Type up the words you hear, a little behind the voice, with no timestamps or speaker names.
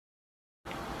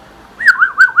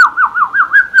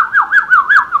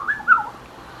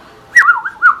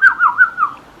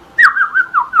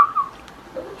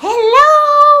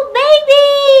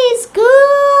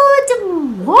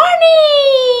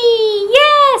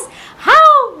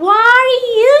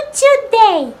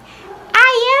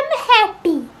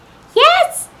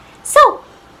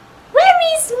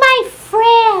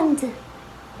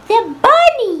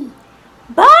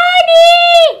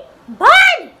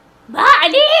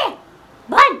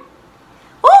One.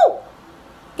 Oh!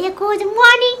 The good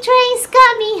morning train's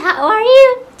coming. How are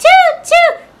you? Choo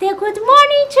choo. The good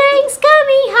morning train's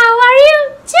coming. How are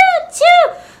you? Choo choo.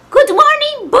 Good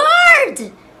morning,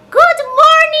 bird. Good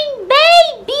morning,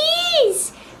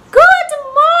 babies. Good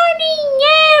morning,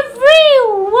 everyone.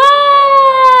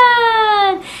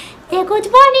 The good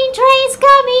morning train's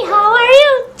coming. How are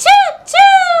you? Choo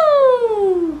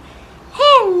choo.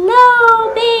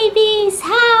 Hello, babies.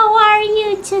 How are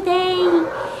you today?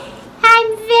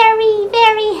 I'm very,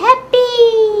 very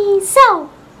happy. So,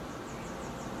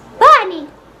 Bunny,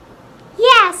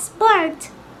 yes, Bird,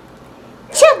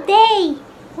 today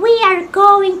we are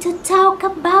going to talk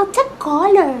about a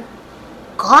color.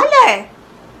 Color?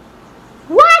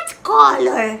 What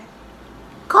color?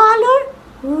 Color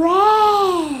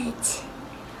red.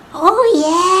 Oh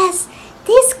yes,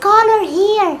 this color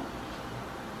here.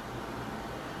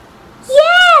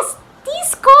 Yes,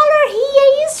 this color here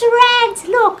is red.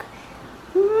 Look.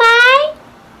 My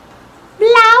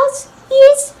blouse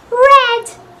is red.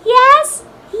 Yes?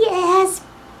 Yes,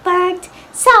 Bird.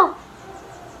 So,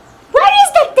 where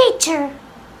is the teacher?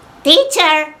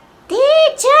 Teacher!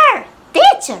 Teacher!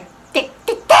 Teacher!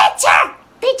 Teacher!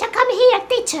 Teacher, come here,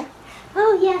 teacher.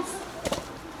 Oh, yes.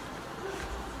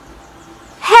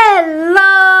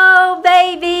 Hello,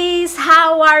 babies!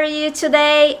 How are you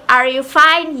today? Are you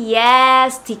fine?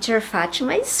 Yes, Teacher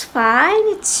Fátima is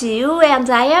fine too, and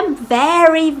I am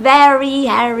very, very,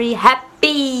 very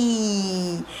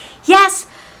happy. Yes,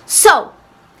 so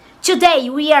today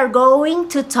we are going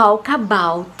to talk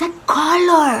about the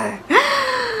color.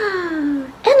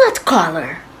 And what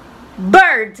color?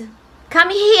 Bird.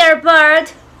 Come here,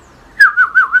 bird.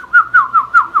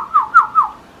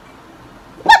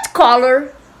 What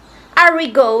color are we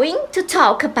going to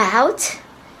talk about?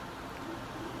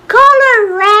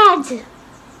 Color red.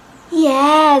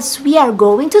 Yes, we are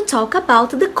going to talk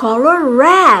about the color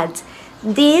red.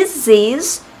 This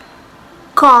is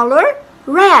color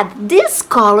red. This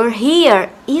color here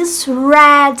is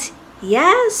red.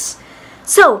 Yes.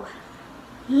 So,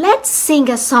 let's sing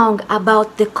a song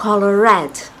about the color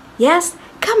red. Yes?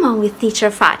 Come on with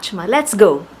Teacher Fátima. Let's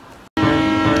go.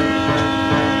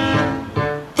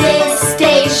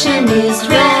 Station is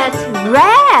red.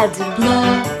 Red.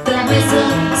 Blow the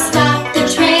whistle, stop the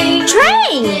train.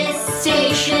 Train. This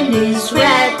station is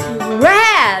red.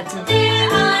 Red. There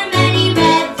are many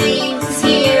red things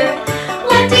here.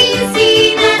 What do you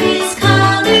see that is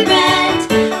colored red?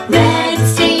 Red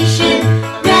station,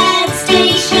 red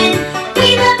station.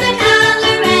 We love the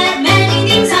color red. Many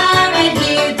things are right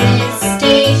here. This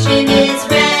station is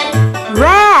red.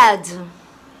 Red.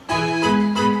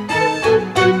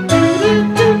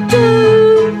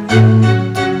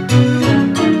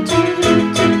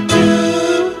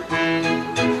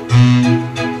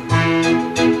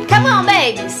 Come on,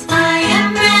 babies. I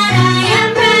am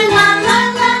red, la la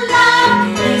la la.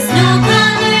 There's no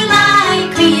color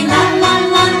like me, la la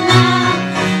la la.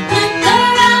 Look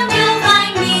around, you'll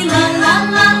find me, la la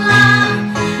la la.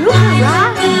 Look I look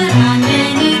around. good on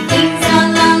many things, la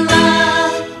la la.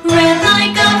 Red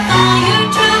like a fire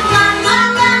truck, la la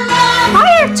la la.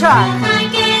 Fire truck. Red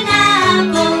like an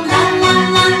apple, la la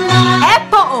la la.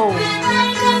 Apple. Red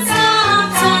like a stop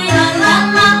sign, la la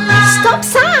la la. Stop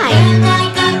sign. Red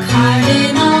like a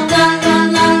cardinal, la la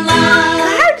la la.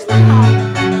 Cardinal.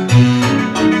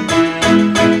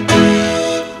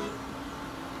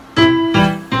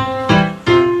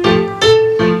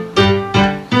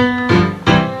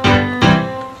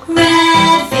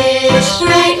 Red fish,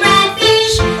 bright red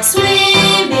fish,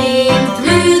 swimming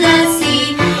through the sea,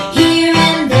 here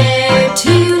and there,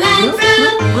 to and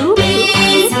fro,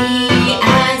 busy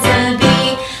as a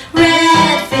bee.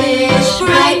 Red fish,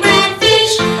 bright red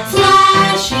fish,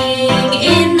 flashing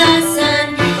in the sun,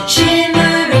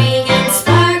 shimmering and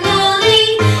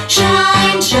sparkling,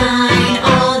 shine, shine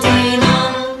all day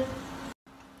long.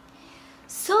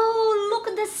 So look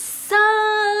at the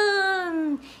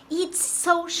sun. It's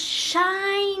so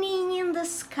shining in the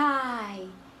sky.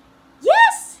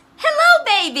 Yes. Hello,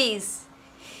 babies.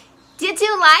 Did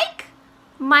you like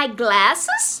my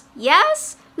glasses?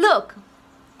 Yes. Look.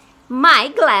 My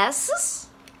glasses.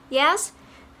 Yes.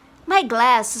 My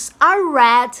glasses are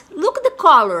red. Look at the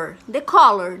color. The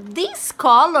color. This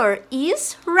color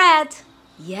is red.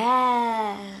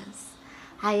 Yes.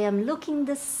 I am looking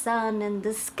the sun and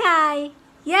the sky.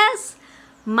 Yes.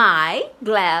 My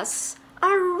glasses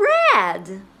are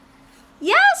red.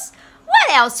 Yes.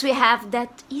 What else we have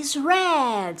that is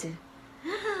red?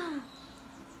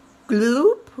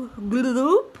 Gloop,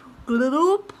 gloop,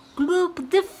 gloop, gloop.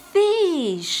 The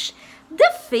fish.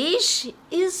 The fish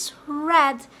is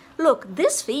red. Look,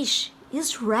 this fish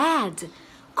is red.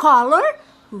 Color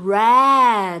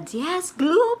red. Yes,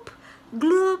 gloop,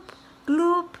 gloop,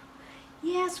 gloop.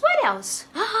 Yes, what else?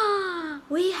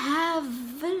 We have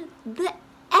the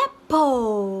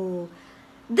apple.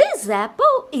 This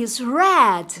apple is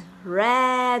red.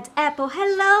 Red apple.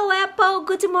 Hello, apple.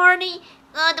 Good morning.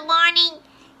 Good morning.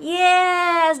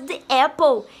 Yes, the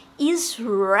apple is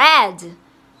red.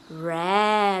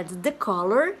 Red. The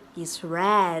color is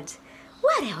red.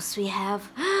 What else we have?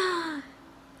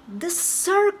 The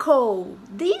circle.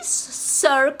 This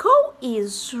circle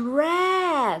is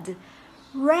red.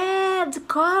 Red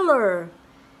color.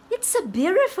 It's a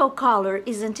beautiful color,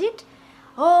 isn't it?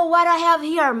 Oh, what I have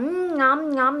here.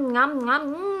 Nom, nom, nom,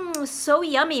 nom. So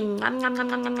yummy. Nom, nom, nom,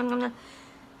 nom, nom, nom.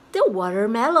 The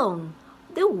watermelon.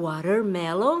 The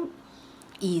watermelon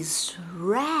is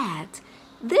red.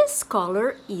 This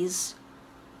color is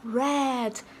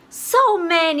red. So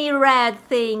many red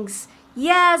things.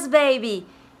 Yes, baby.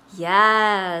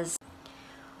 Yes.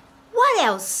 What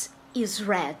else is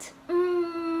red?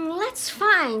 Let's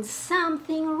find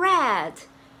something red.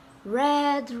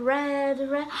 Red, red,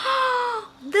 red.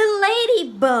 The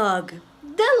ladybug.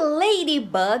 The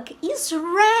ladybug is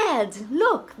red.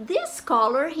 Look, this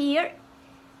color here,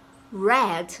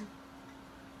 red.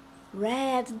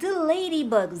 Red, the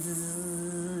ladybug.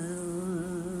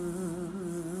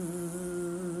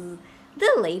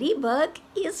 The ladybug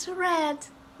is red.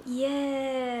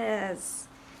 Yes.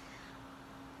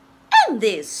 And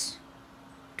this.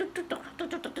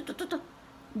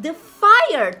 The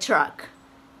fire truck.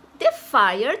 The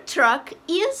fire truck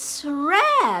is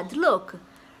red. Look.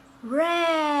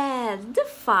 Red. The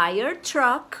fire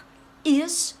truck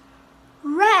is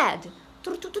red.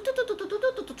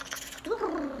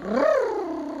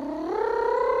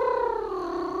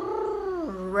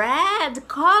 Red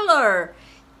color.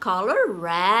 Color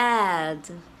red.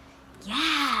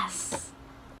 Yes.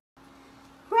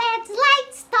 Red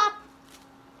light, stop.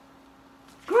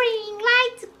 Green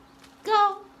light,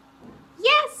 go.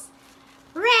 Yes.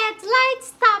 Red light,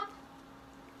 stop.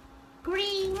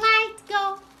 Green light,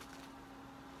 go.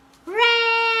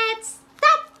 Red,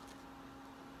 stop.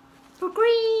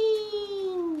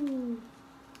 Green,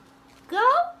 go.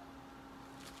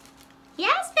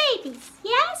 Yes, babies,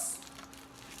 yes.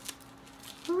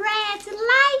 Red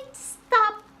light,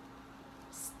 stop.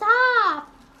 Stop.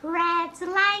 Red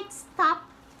light, stop.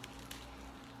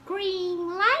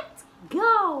 Green light,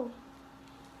 go.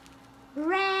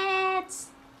 Red,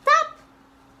 stop.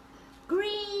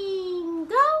 Green,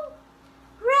 go.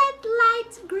 Red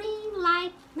light, green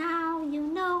light, now you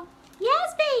know.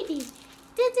 Yes, baby.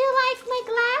 Did you like my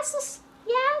glasses?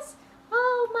 Yes?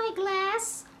 Oh, my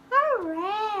glasses are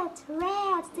red.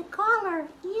 Red. The color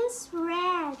is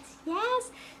red.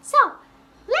 Yes? So,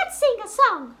 let's sing a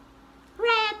song.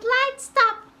 Red light,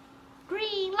 stop.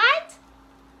 Green light,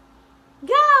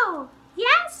 go.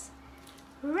 Yes?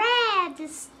 Red,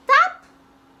 stop.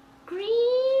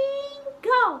 Green,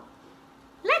 go.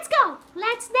 Let's go.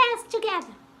 Let's dance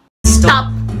together.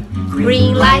 Stop.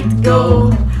 Green light,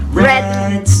 go.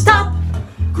 Red, stop.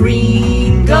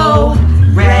 Green, go.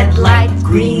 Red light,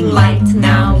 green light,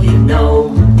 now you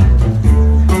know.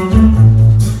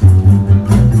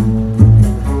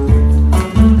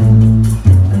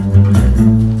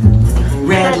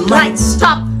 Red light,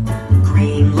 stop.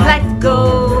 Green light,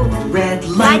 go. Red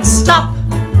light, stop.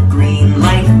 Green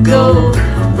light, go.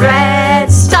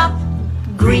 Red, stop.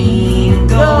 Green,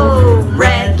 go.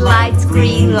 Red light,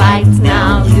 green light,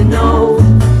 now you know.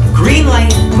 Green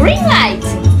light. Green light.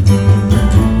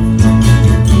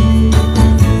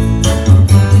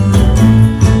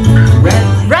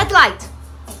 Red light. Red light.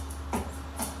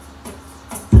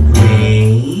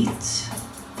 Wait.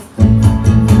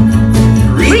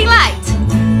 Green light.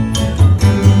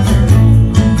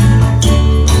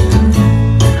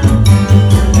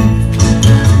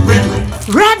 Red light.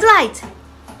 Red light.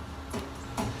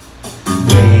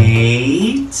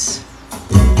 Wait.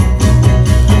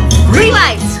 Green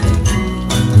light.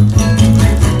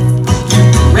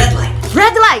 Red light.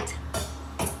 Red light.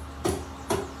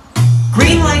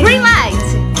 Green light. Green light.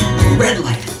 Red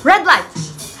light. Red light.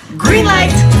 Green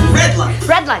light. Red light.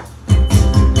 Red light.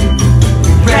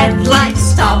 Red light,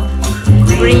 stop.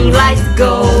 Green light,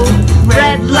 go.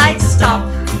 Red light, stop.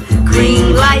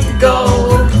 Green light,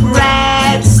 go.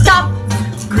 Red, stop.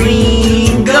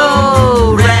 Green,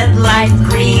 go. Red light,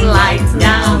 green light,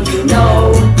 now you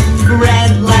know.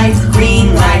 Red light,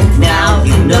 green light, now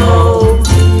you know.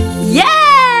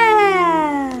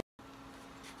 Yeah!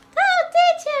 Oh,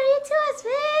 teacher, it was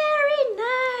very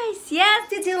nice. Yes,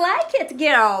 did you like it,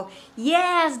 girl?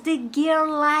 Yes, the girl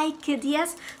liked it,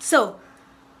 yes. So,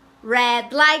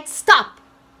 red light, stop.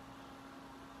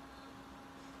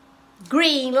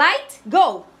 Green light,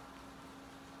 go.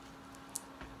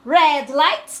 Red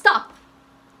light, stop.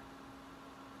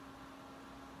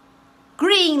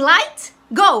 Green light,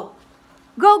 go.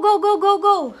 Go, go, go, go,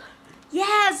 go.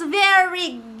 Yes,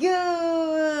 very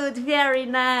good. Very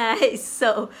nice.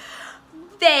 So,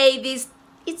 babies,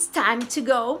 it's time to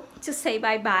go to say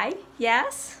bye-bye.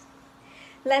 Yes?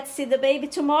 Let's see the baby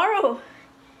tomorrow.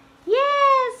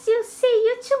 Yes, you'll see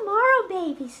you tomorrow,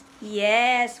 babies.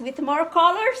 Yes, with more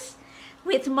colors.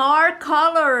 With more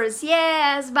colors.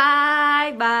 Yes,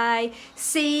 bye-bye.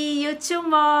 See you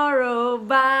tomorrow.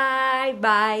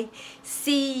 Bye-bye.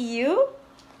 See you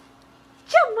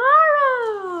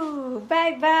tomorrow.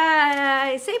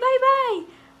 Bye-bye. Say bye-bye.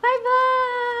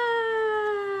 Bye-bye.